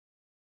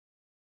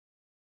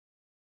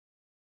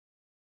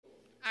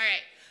All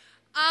right.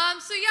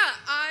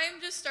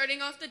 I'm just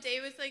starting off the day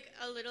with like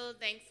a little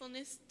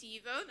thankfulness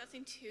devo,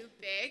 nothing too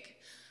big.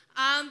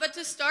 But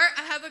to start,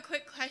 I have a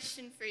quick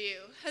question for you.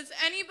 Has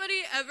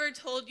anybody ever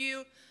told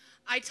you,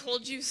 I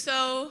told you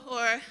so,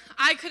 or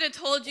I could have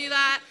told you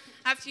that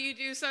after you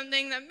do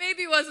something that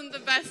maybe wasn't the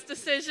best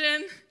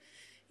decision?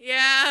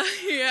 Yeah,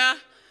 yeah.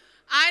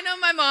 I know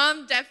my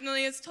mom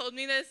definitely has told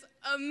me this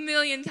a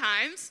million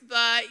times,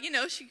 but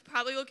she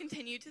probably will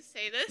continue to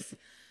say this.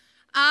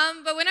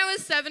 But when I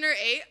was 7 or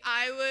 8,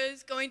 I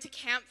was going to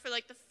camp for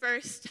like the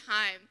first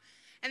time.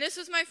 And this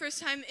was my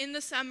first time in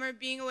the summer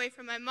being away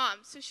from my mom.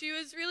 So she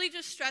was really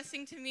just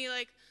stressing to me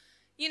like,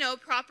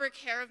 proper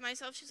care of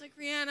myself. She's like,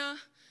 Rihanna,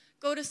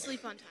 go to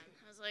sleep on time.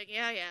 I was like,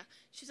 yeah.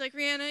 She's like,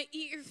 Rihanna,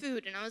 eat your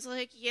food. And I was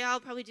like, yeah, I'll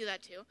probably do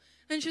that too.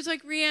 And she was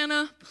like,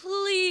 Rihanna,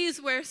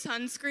 please wear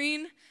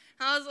sunscreen.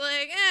 I was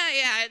like,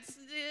 yeah,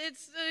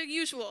 it's the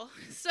usual.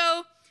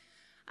 So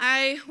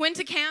I went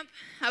to camp.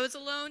 I was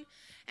alone.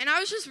 And I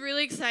was just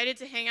really excited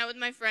to hang out with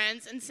my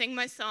friends and sing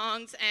my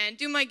songs and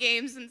do my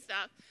games and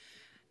stuff.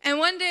 And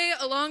one day,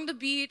 along the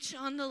beach,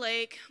 on the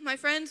lake, my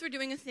friends were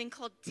doing a thing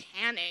called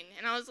tanning.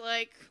 And I was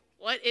like,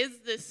 what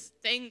is this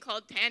thing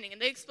called tanning?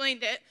 And they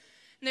explained it.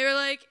 And they were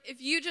like,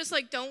 if you just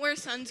don't wear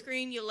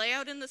sunscreen, you lay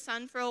out in the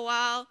sun for a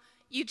while,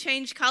 you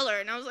change color.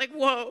 And I was like,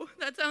 whoa,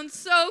 that sounds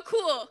so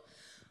cool.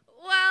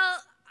 Well,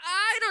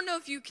 I don't know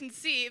if you can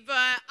see,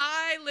 but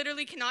I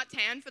literally cannot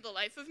tan for the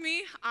life of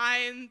me.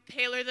 I'm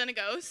paler than a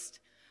ghost.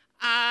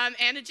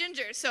 And a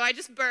ginger, so I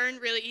just burn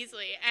really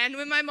easily. And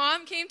when my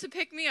mom came to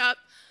pick me up,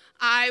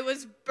 I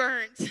was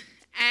burnt.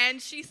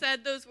 And she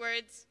said those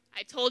words,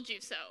 I told you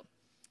so.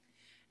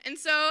 And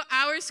so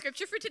our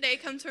scripture for today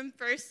comes from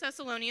 1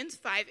 Thessalonians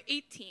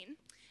 5:18.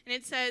 And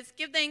it says,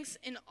 give thanks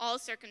in all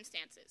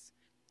circumstances,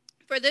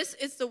 for this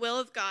is the will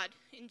of God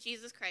in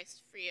Jesus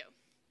Christ for you.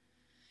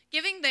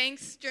 Giving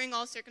thanks during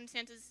all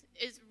circumstances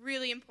is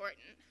really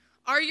important.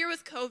 Our year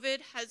with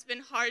COVID has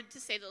been hard, to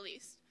say the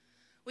least.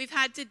 We've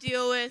had to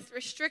deal with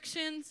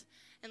restrictions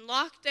and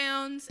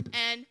lockdowns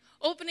and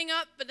opening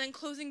up but then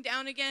closing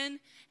down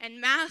again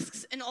and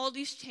masks and all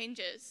these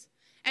changes.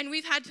 And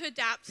we've had to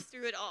adapt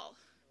through it all.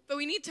 But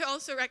we need to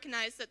also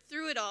recognize that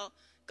through it all,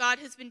 God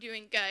has been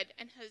doing good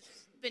and has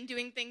been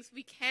doing things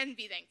we can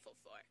be thankful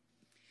for.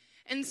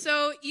 And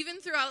so even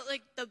throughout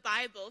the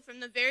Bible, from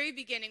the very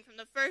beginning, from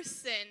the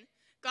first sin,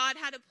 God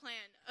had a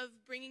plan of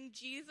bringing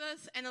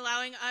Jesus and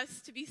allowing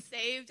us to be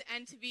saved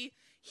and to be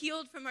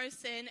healed from our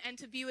sin and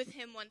to be with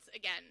him once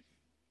again.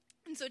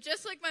 And so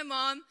just like my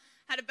mom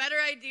had a better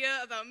idea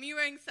about me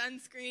wearing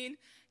sunscreen,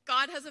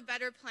 God has a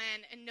better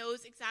plan and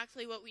knows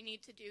exactly what we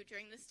need to do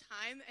during this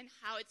time and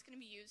how it's going to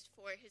be used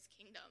for his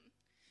kingdom.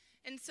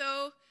 And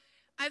so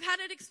I've had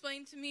it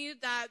explained to me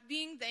that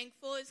being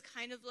thankful is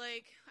kind of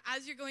like,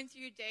 as you're going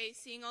through your day,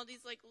 seeing all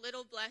these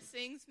little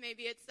blessings.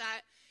 Maybe it's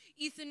that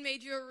Ethan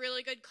made you a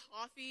really good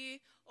coffee,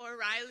 or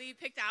Riley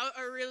picked out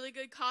a really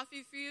good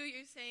coffee for you.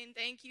 You're saying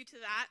thank you to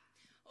that.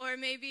 Or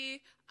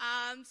maybe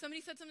somebody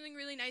said something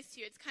really nice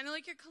to you. It's kind of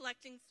like you're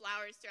collecting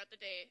flowers throughout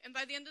the day. And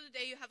by the end of the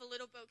day, you have a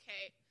little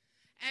bouquet.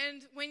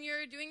 And when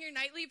you're doing your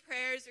nightly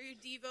prayers or your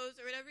devos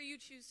or whatever you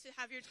choose to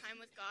have your time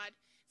with God,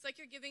 it's like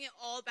you're giving it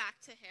all back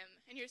to him.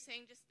 And you're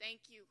saying just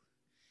thank you.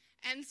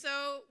 And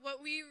so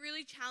what we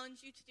really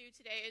challenge you to do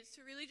today is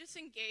to really just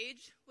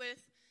engage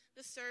with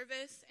the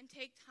service and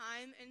take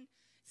time and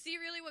see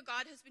really what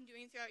God has been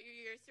doing throughout your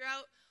year,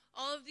 throughout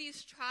all of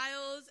these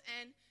trials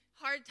and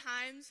hard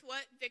times,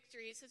 what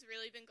victories has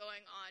really been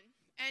going on.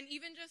 And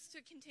even just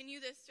to continue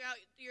this throughout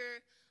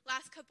your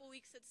last couple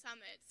weeks at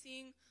Summit,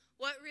 seeing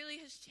what really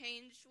has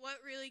changed,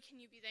 what really can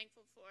you be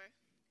thankful for.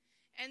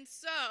 And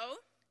so,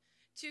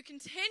 to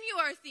continue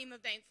our theme of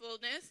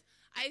thankfulness,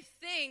 I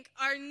think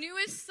our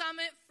newest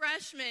Summit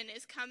freshman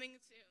is coming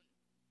soon.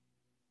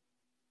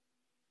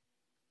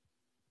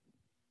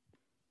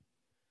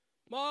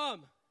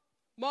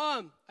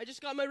 Mom, I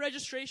just got my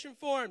registration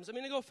forms. I'm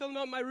going to go fill them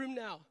out in my room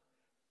now.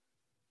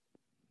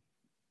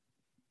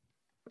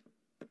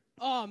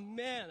 Oh,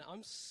 man,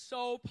 I'm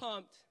so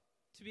pumped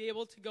to be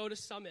able to go to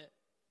Summit.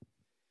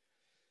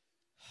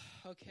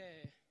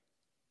 Okay.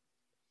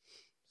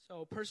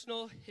 So,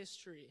 personal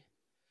history.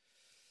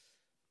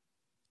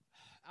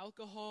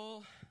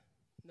 Alcohol,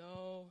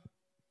 no.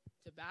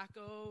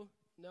 Tobacco,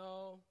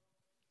 no.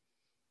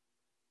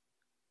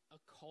 A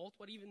cult,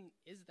 what even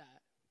is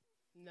that?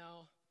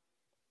 No.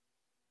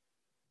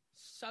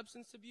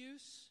 Substance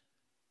abuse?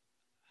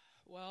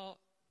 Well,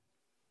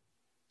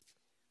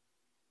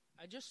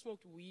 I just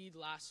smoked weed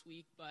last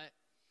week, but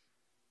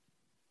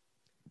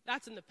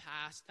that's in the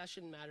past. That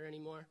shouldn't matter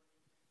anymore.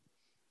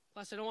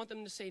 Plus, I don't want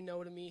them to say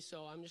no to me,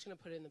 so I'm just going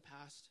to put it in the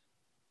past.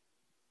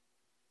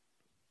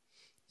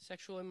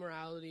 Sexual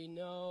immorality,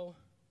 no.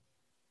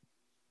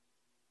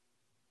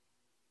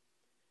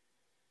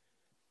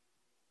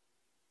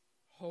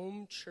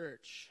 Home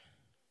church.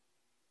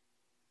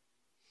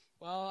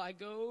 Well, I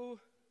go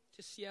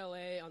to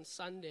CLA on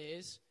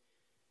Sundays,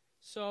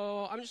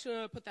 so I'm just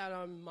going to put that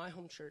on my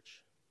home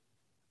church.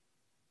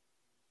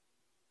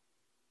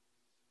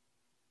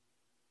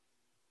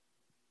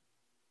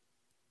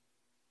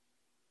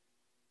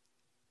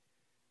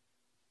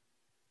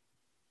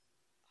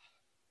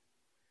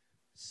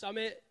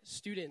 Summit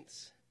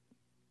students,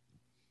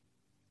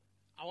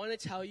 I want to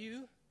tell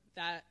you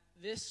that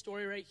this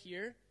story right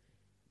here,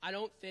 I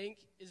don't think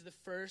is the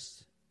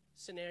first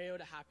scenario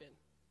to happen.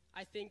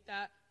 I think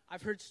that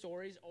I've heard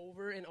stories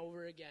over and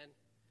over again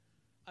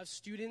of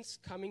students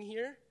coming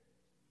here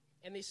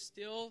and they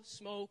still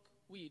smoke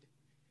weed.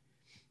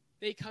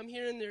 They come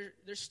here and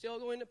they're still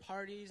going to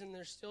parties and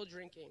they're still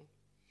drinking.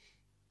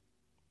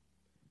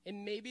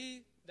 And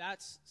maybe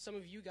that's some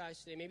of you guys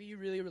today. Maybe you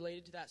really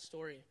related to that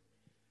story.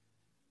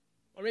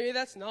 Or maybe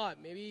that's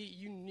not. Maybe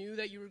you knew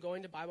that you were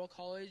going to Bible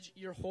college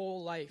your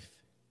whole life.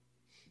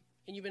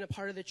 And you've been a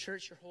part of the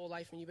church your whole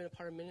life and you've been a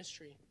part of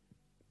ministry.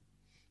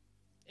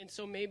 And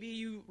so maybe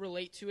you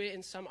relate to it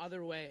in some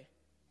other way.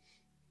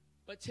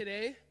 But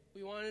today,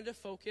 we wanted to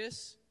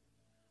focus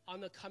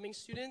on the coming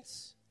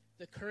students,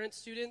 the current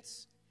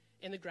students,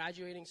 and the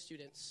graduating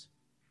students.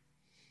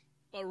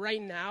 But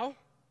right now,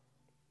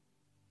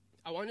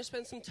 I want to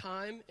spend some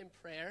time in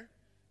prayer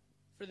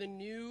for the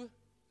new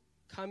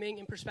coming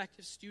and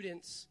prospective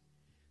students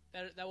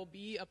that will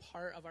be a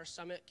part of our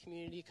Summit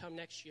community come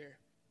next year.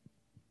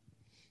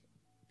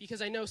 Because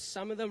I know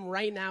some of them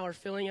right now are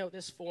filling out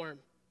this form.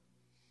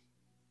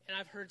 And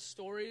I've heard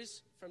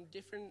stories from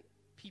different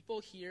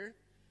people here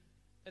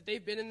that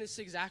they've been in this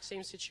exact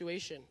same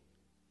situation.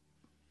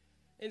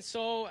 And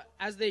so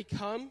as they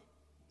come,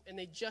 and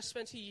they just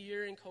spent a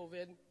year in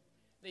COVID,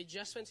 they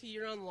just spent a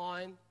year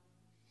online,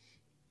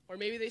 or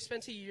maybe they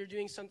spent a year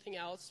doing something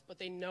else, but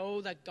they know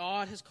that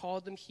God has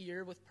called them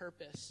here with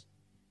purpose.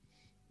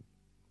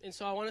 And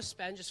so I want to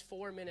spend just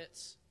 4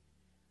 minutes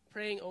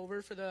praying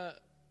over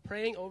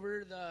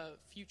the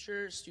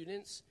future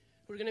students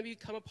who are going to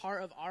become a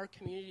part of our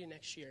community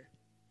next year.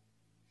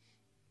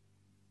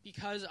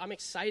 Because I'm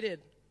excited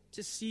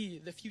to see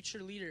the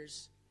future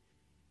leaders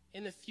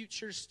and the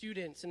future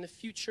students and the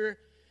future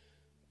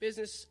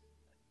business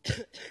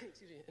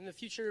and the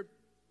future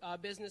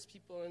business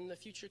people and the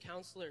future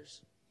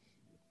counselors.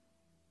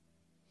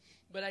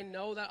 But I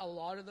know that a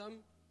lot of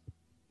them,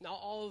 not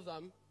all of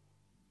them,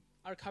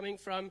 are coming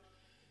from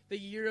the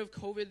year of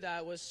COVID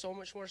that was so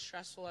much more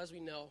stressful, as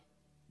we know.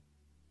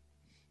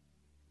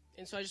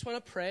 And so I just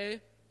want to pray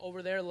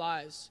over their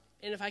lives.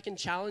 And if I can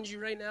challenge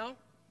you right now,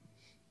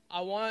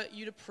 I want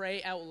you to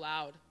pray out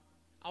loud.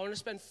 I want to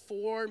spend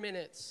 4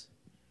 minutes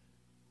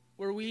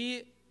where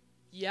we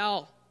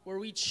yell, where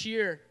we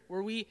cheer,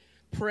 where we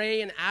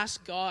pray and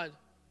ask God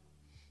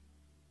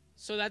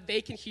so that they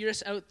can hear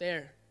us out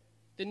there.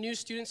 The new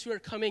students who are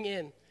coming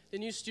in, the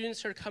new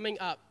students who are coming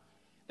up,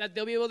 that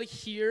they'll be able to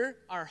hear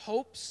our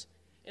hopes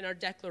and our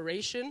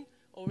declaration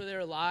over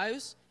their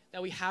lives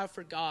that we have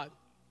for God.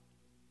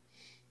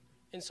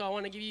 And so I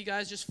want to give you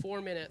guys just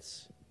 4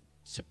 minutes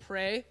to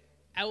pray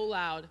out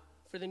loud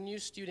for the new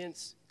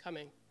students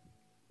coming.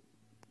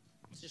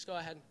 So just go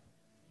ahead.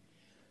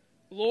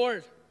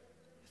 Lord,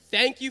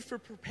 thank you for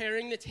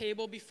preparing the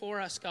table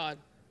before us, God.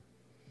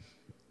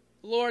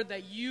 Lord,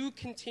 that you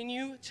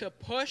continue to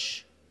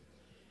push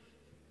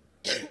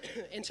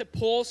and to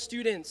pull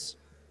students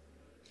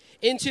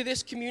into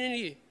this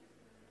community.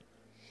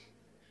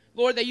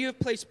 Lord, that you have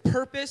placed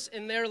purpose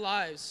in their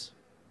lives.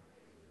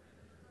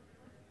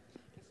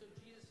 And so,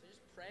 Jesus, I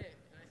just pray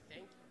and I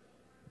thank you,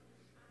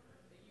 God,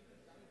 that you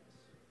have done this.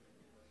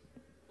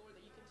 Lord,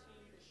 that you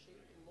continue to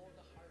shape and mold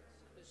the hearts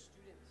of the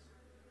students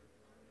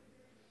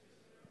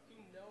who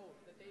know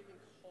that they've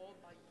been called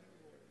by you,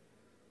 Lord,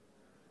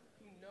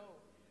 who know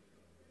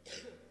that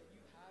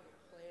you have a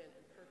plan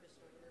and purpose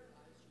over their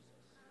lives,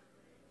 Jesus.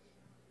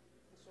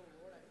 And so,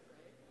 Lord, I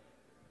pray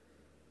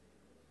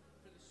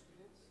for the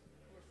students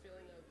who are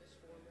filling out this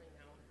form right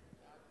now,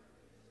 God,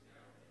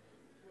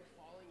 who are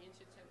falling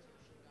into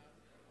temptation, God,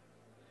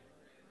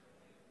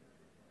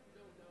 who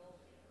don't know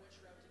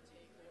which route to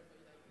take, Lord,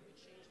 but that you would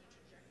change the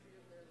trajectory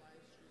of their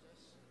lives,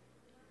 Jesus.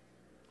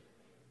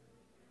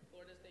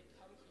 Lord, as they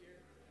come here,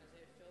 as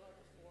they fill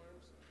out the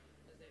forms,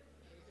 as they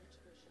pay their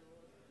tuition,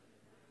 Lord,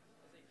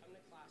 as they come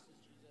to classes,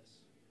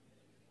 Jesus,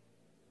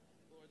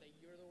 Lord, that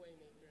you're the way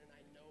maker, and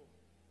I know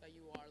that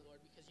you are,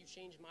 Lord, because you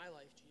changed my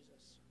life,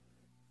 Jesus.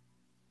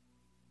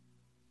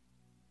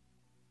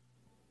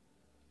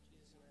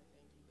 Jesus, and I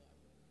thank you, God,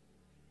 that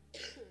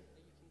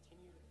you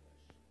continue to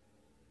push,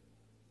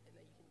 and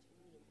that you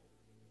continue to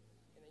move,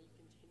 and that you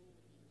continue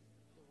to be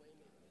the way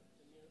maker,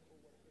 the miracle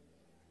worker,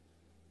 Lord,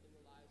 in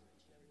the lives of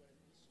each and every one of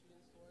these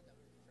students, Lord, that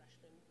were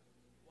freshmen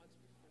once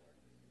before.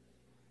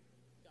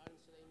 God,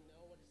 and so they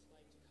know what it's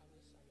like to come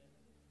to Summit.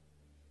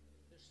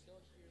 They're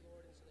still here,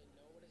 Lord, and so they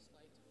know what it's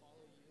like to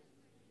follow you.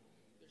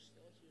 They're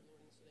still here,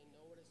 Lord, and so they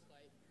know what it's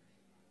like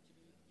to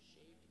be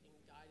shaped and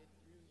guided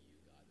through you,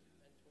 God, through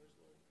mentors,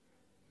 Lord.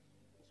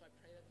 And so I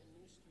pray that the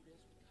new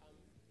students would come,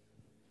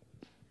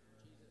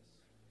 Jesus,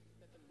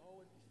 that the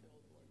mo would be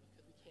filled, Lord,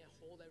 because we can't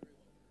hold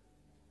everyone.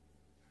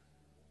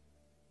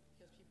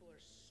 Because people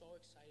are so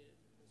excited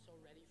and so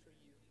ready for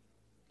you,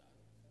 God.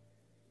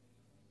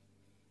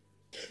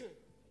 Thank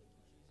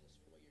you, Jesus,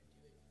 for what you're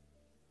doing.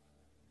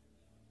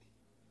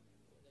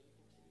 Lord, that you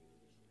continue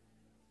to shape,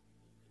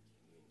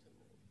 that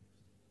you continue to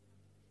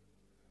mold,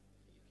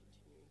 that you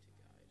continue to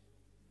guide.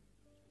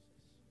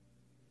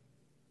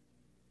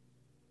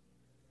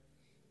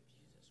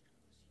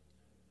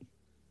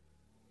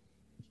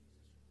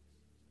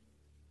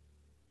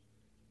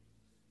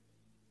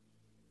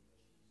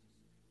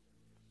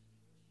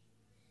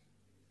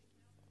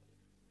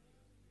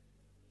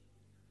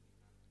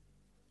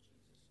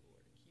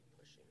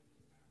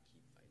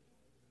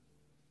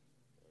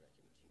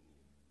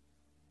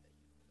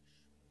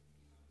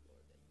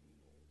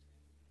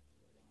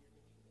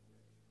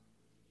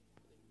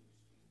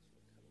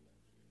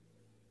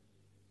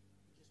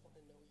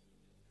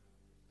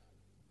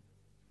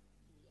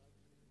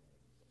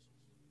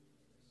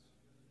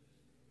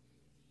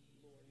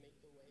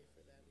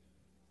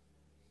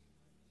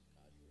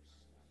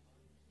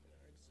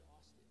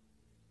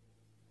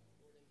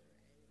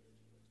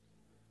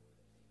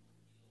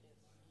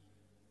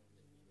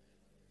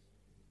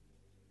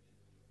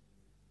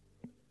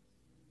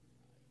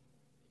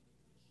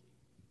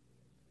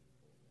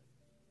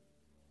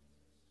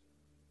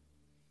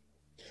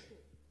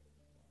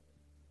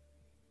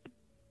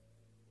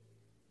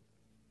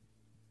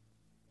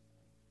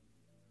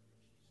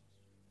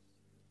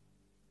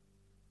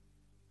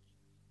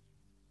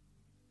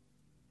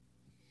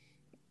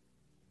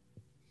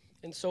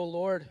 And so,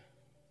 Lord,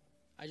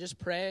 I just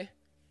pray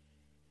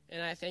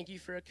and I thank you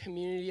for a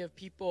community of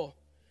people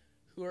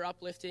who are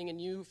uplifting a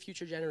new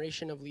future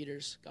generation of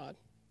leaders, God.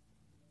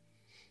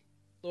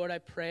 Lord, I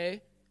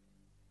pray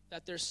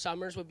that their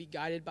summers would be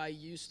guided by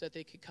you so that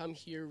they could come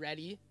here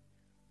ready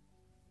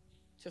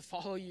to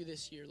follow you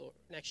this year, Lord,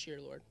 next year,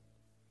 Lord.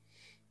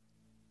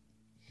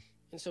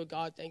 And so,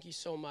 God, thank you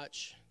so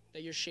much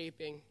that you're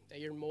shaping, that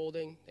you're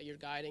molding, that you're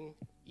guiding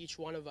each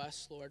one of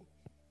us, Lord,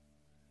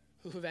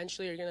 who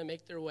eventually are going to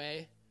make their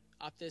way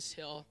up this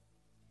hill,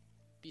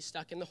 be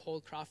stuck in the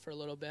Holdcroft for a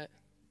little bit,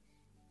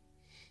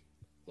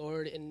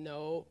 Lord, and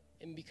know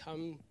and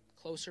become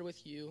closer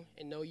with you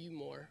and know you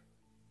more.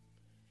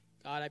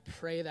 God, I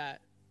pray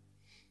that,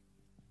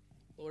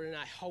 Lord, and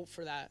I hope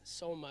for that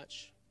so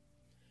much.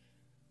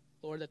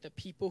 Lord, that the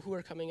people who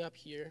are coming up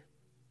here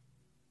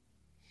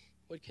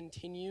would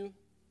continue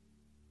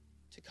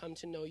to come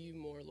to know you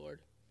more,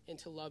 Lord, and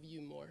to love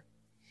you more,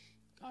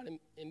 God,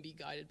 and be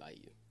guided by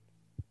you.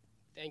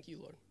 Thank you,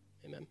 Lord.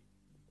 Amen.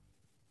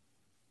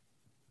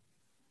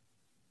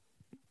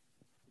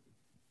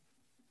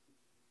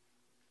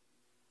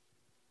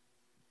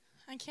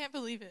 I can't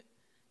believe it.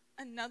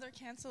 Another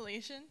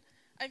cancellation?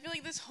 I feel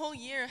like this whole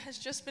year has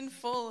just been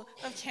full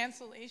of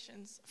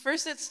cancellations.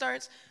 First, it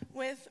starts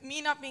with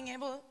me not being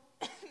able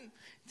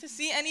to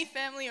see any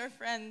family or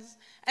friends.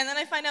 And then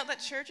I find out that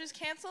church is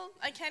canceled.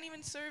 I can't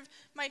even serve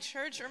my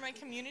church or my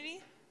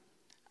community.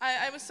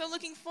 I was so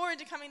looking forward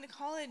to coming to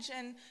college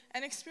and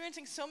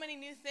experiencing so many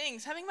new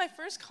things. Having my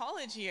first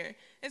college year,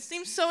 it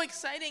seems so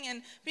exciting,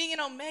 and being in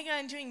Omega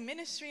and doing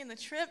ministry in the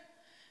trip.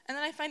 And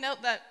then I find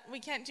out that we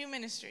can't do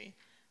ministry.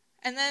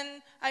 And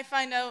then I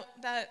find out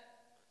that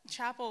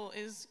chapel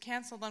is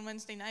canceled on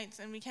Wednesday nights,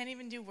 and we can't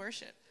even do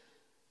worship.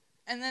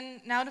 And then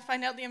now to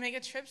find out the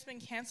Omega trip's been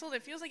canceled,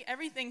 it feels like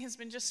everything has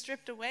been just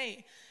stripped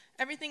away.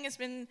 Everything has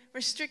been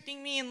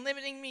restricting me and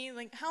limiting me.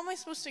 Like, how am I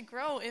supposed to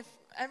grow if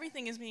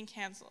everything is being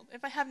canceled,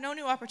 if I have no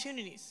new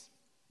opportunities?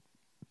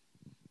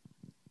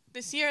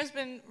 This year has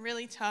been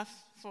really tough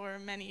for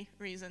many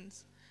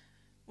reasons.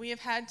 We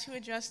have had to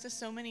adjust to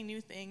so many new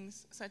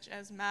things, such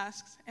as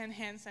masks and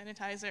hand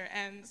sanitizer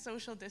and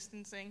social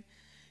distancing.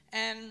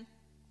 And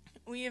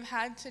we have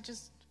had to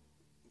just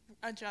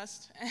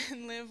adjust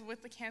and live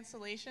with the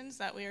cancellations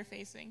that we are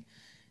facing.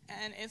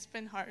 And it's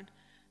been hard.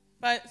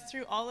 But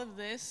through all of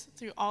this,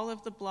 through all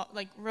of the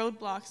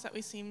roadblocks that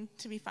we seem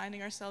to be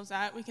finding ourselves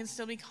at, we can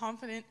still be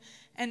confident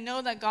and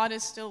know that God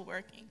is still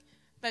working.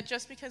 That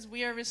just because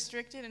we are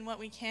restricted in what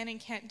we can and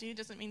can't do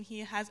doesn't mean he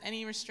has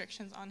any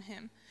restrictions on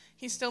him.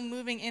 He's still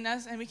moving in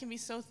us, and we can be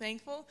so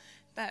thankful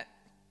that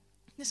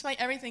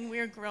despite everything, we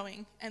are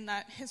growing, and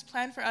that his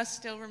plan for us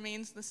still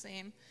remains the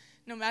same.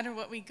 No matter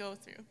what we go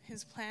through,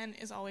 his plan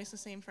is always the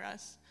same for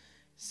us.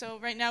 So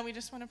right now, we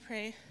just want to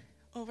pray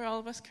over all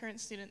of us current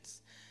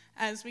students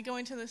as we go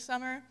into the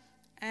summer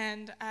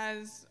and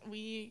as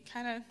we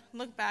kind of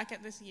look back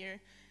at this year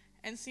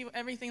and see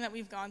everything that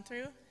we've gone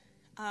through.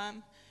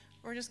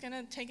 We're just going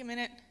to take a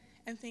minute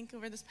and think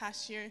over this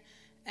past year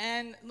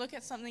and look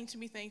at something to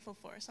be thankful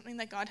for, something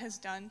that God has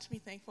done to be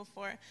thankful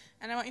for.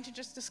 And I want you to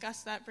just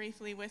discuss that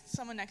briefly with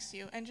someone next to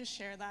you and just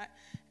share that.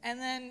 And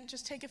then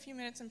just take a few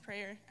minutes in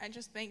prayer and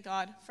just thank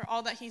God for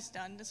all that he's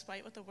done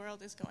despite what the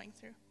world is going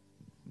through.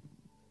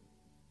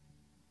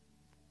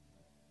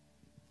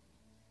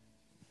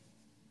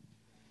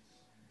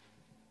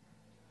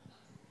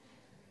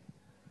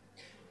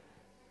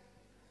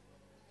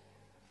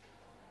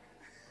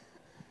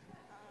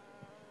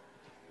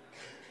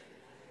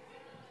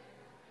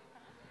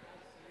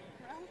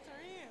 Round 3.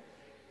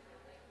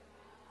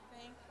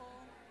 Thankful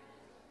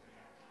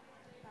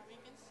that we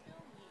can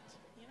still meet,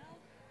 you know?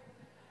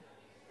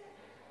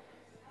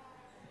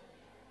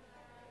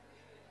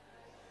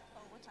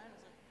 Oh, what time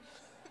is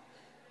it?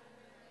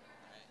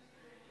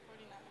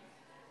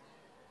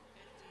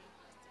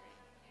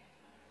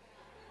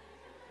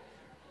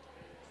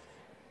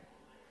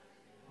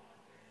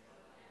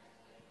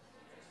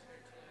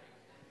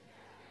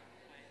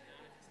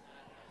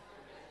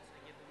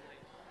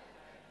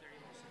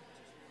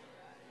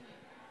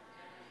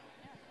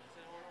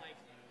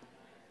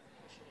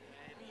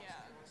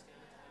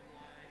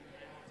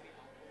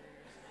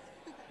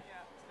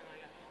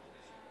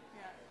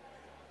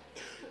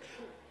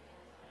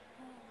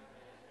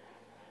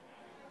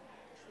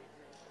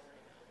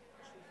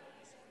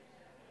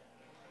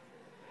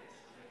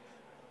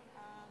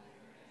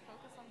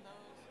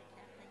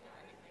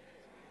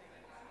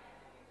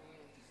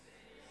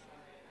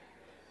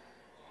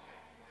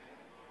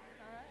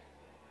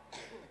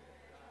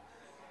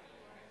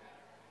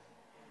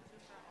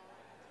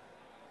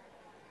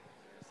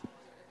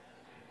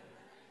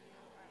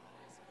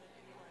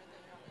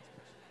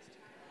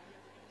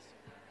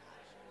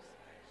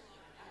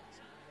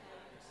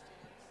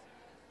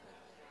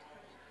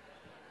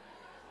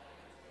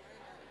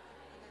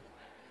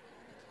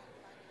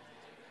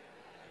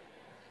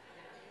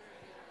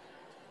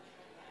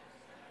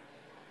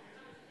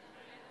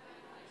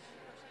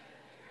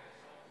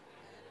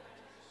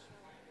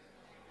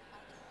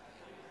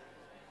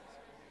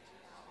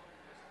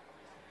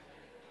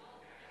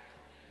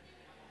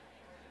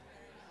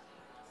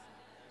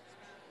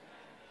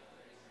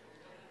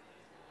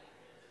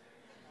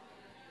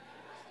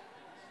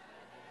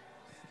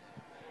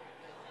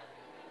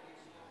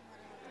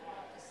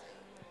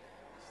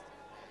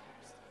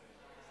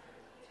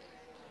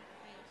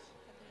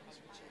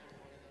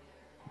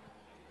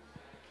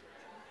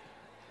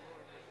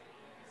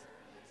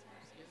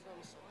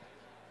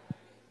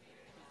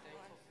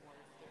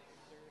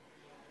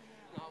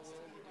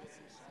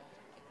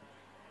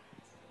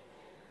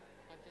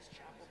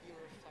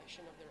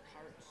 direction of their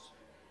hearts,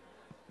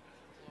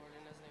 Lord,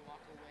 and as they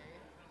walk away,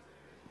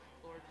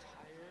 Lord,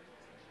 tired,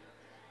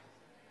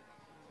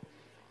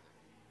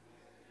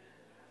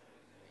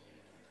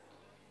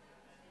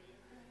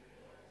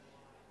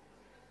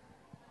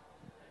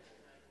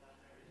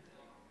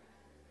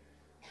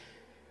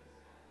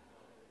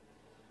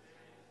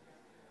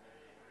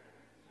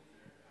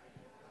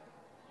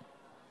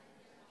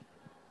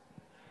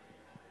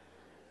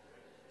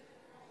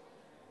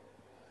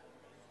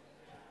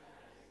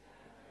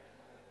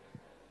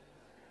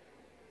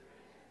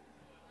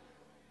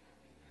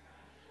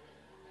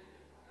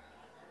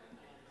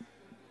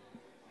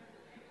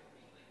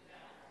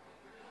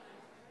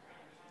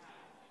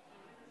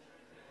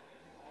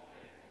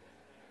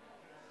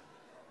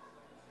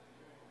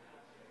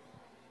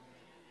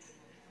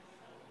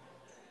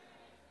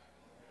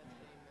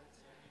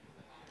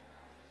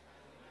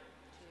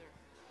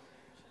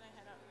 Should I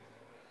head up?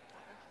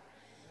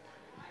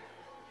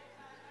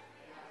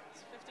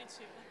 It's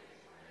 52.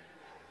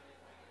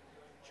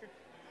 Sure.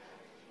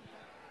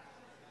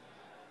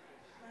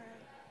 All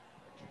right.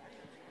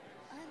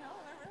 I know,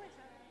 they're really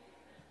tired.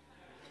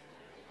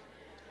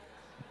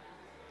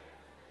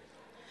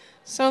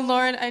 So,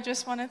 Lord, I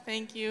just want to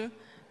thank you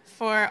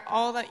for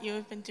all that you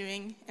have been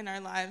doing in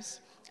our lives.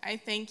 I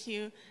thank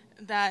you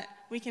that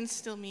we can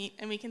still meet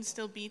and we can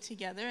still be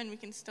together and we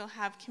can still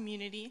have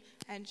community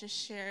and just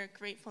share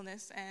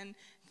gratefulness and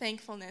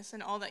thankfulness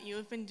and all that you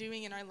have been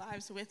doing in our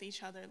lives with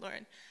each other,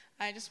 Lord.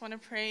 I just want to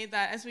pray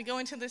that as we go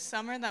into this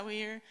summer that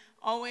we are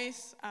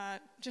always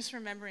just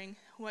remembering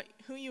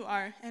who you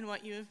are and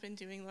what you have been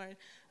doing, Lord.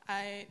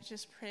 I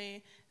just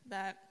pray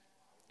that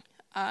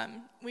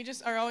we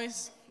just are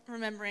always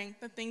remembering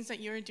the things that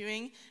you are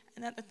doing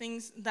and that the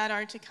things that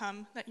are to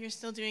come that you're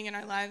still doing in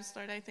our lives,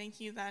 Lord. I thank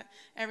you that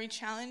every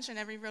challenge and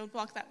every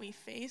roadblock that we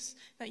face,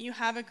 that you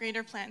have a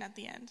greater plan at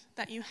the end,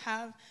 that you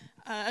have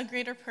a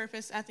greater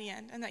purpose at the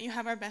end, and that you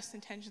have our best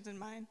intentions in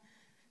mind.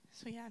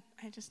 So yeah,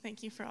 I just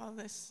thank you for all of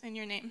this in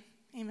your name.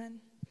 Amen.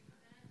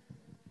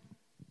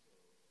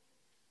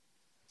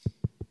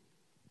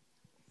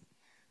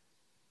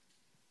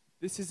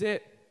 This is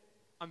it.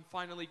 I'm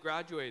finally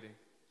graduating.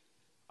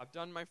 I've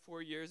done my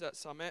 4 years at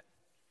Summit,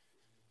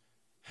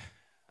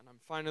 and I'm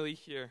finally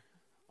here.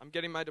 I'm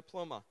getting my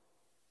diploma.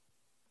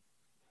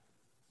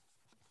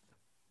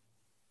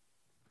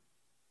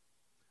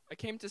 I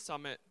came to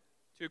Summit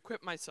to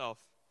equip myself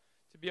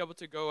to be able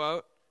to go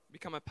out and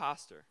become a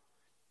pastor,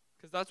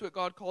 because that's what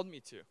God called me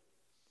to.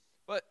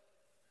 But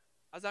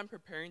as I'm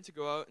preparing to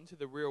go out into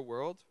the real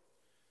world,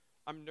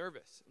 I'm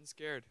nervous and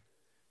scared.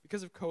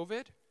 Because of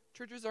COVID,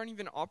 churches aren't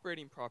even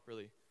operating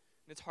properly.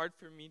 And it's hard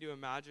for me to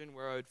imagine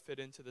where I would fit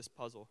into this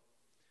puzzle.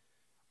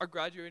 Our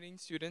graduating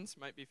students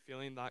might be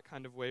feeling that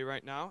kind of way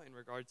right now in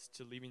regards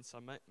to leaving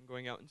Summit and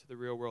going out into the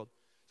real world.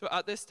 So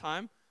at this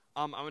time,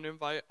 I'm going to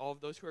invite all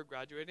of those who are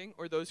graduating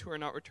or those who are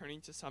not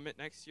returning to Summit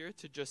next year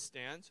to just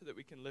stand so that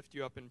we can lift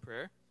you up in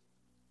prayer.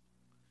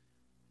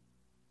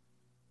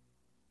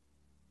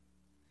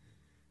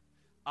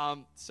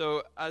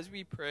 So as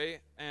we pray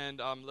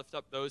and lift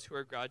up those who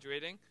are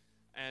graduating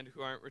and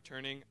who aren't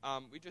returning,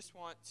 we just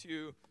want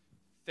to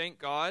thank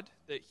God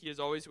that he is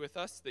always with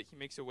us, that he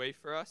makes a way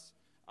for us.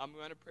 We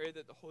want to pray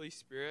that the Holy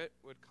Spirit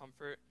would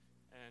comfort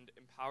and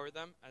empower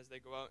them as they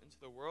go out into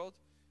the world.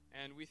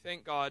 And we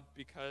thank God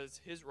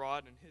because his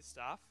rod and his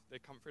staff, they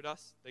comfort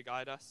us, they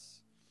guide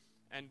us.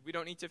 And we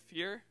don't need to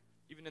fear,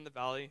 even in the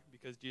valley,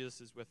 because Jesus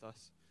is with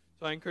us.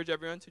 So I encourage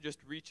everyone to just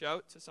reach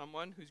out to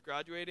someone who's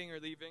graduating or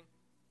leaving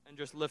and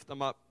just lift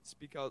them up,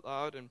 speak out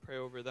loud, and pray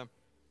over them.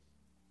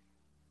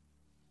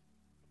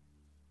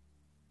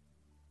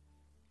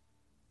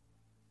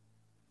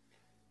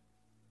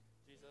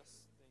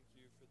 Jesus, thank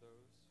you for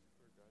those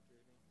who are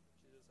graduating.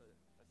 Jesus,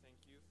 I thank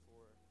you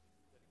for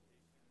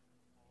dedication,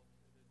 all that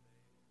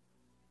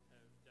they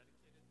have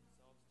dedicated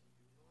themselves to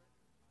you, Lord.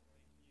 I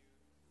thank you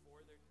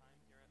for their time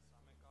here at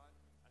Summit, God.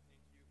 I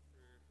thank you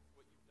for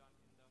what you've done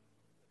in them,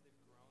 that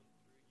they've grown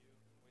through you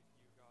and with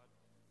you, God.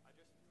 I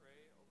just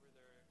pray over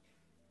their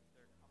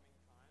coming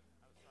time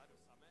outside of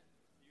Summit,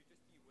 that you just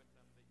be with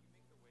them, that you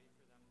make the way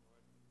for them,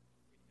 Lord.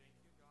 We thank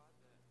you, God,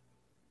 that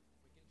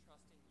we can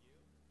trust in you,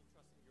 we can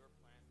trust in your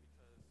plan,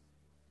 because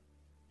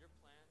your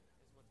plan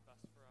is what's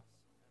best for us,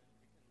 and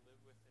we can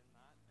live within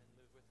that and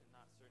live within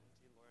that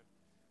certainty, Lord.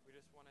 We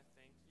just want to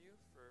thank you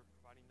for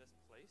providing this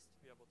place to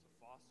be able to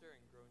foster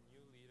and grow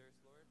new leaders,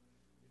 Lord.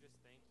 We just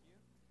thank you,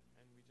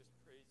 and we just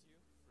praise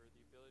you for the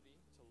ability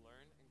to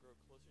learn and grow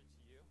closer to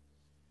you.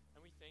 And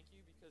we thank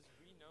you because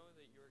we know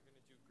that you are going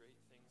to do great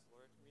things,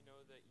 Lord. We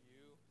know that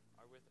you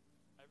are with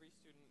every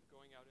student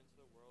going out into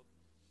the world.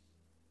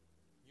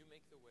 You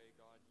make the way,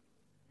 God.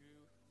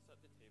 You set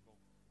the table.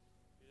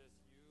 Jesus,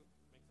 you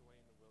make the way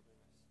in the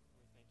wilderness.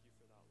 We thank you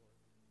for that, Lord.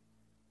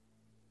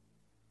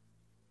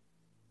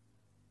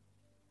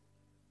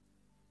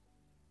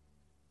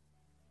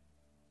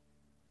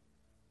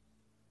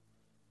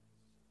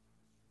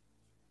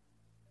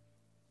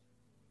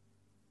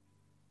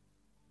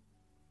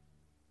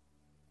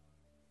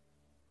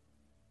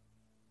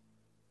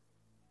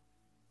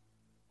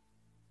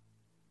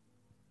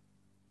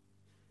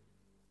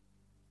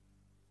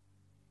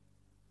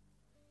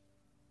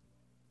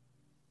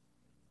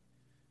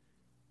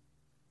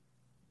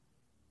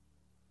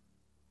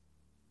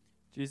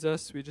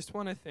 Jesus, we just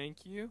want to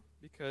thank you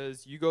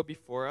because you go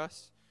before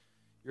us.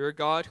 You're a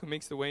God who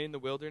makes the way in the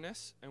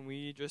wilderness, and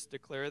we just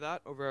declare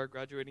that over our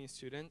graduating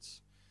students.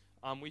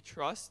 We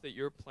trust that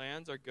your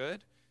plans are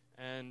good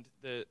and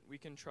that we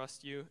can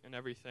trust you in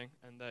everything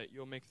and that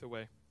you'll make the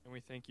way. And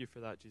we thank you for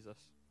that, Jesus.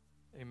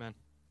 Amen.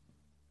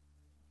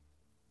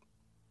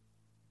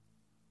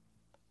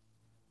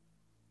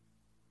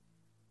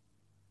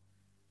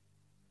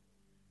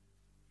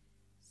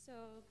 So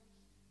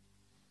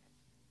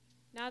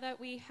now that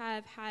we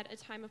have had a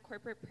time of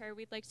corporate prayer,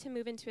 we'd like to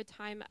move into a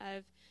time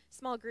of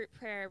small group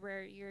prayer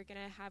where you're going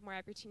to have more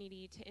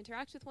opportunity to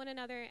interact with one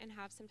another and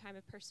have some time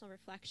of personal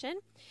reflection.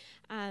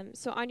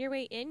 So on your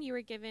way in, you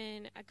were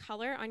given a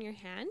color on your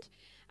hand,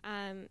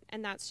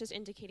 and that's just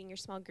indicating your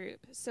small group.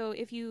 So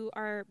if you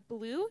are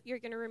blue, you're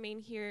going to remain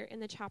here in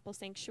the chapel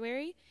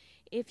sanctuary.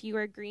 If you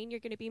are green, you're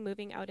going to be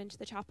moving out into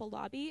the chapel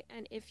lobby.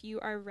 And if you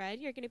are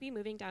red, you're going to be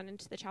moving down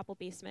into the chapel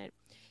basement.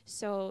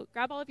 So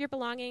grab all of your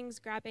belongings,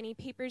 grab any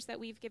papers that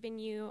we've given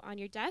you on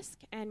your desk,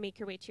 and make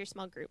your way to your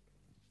small group.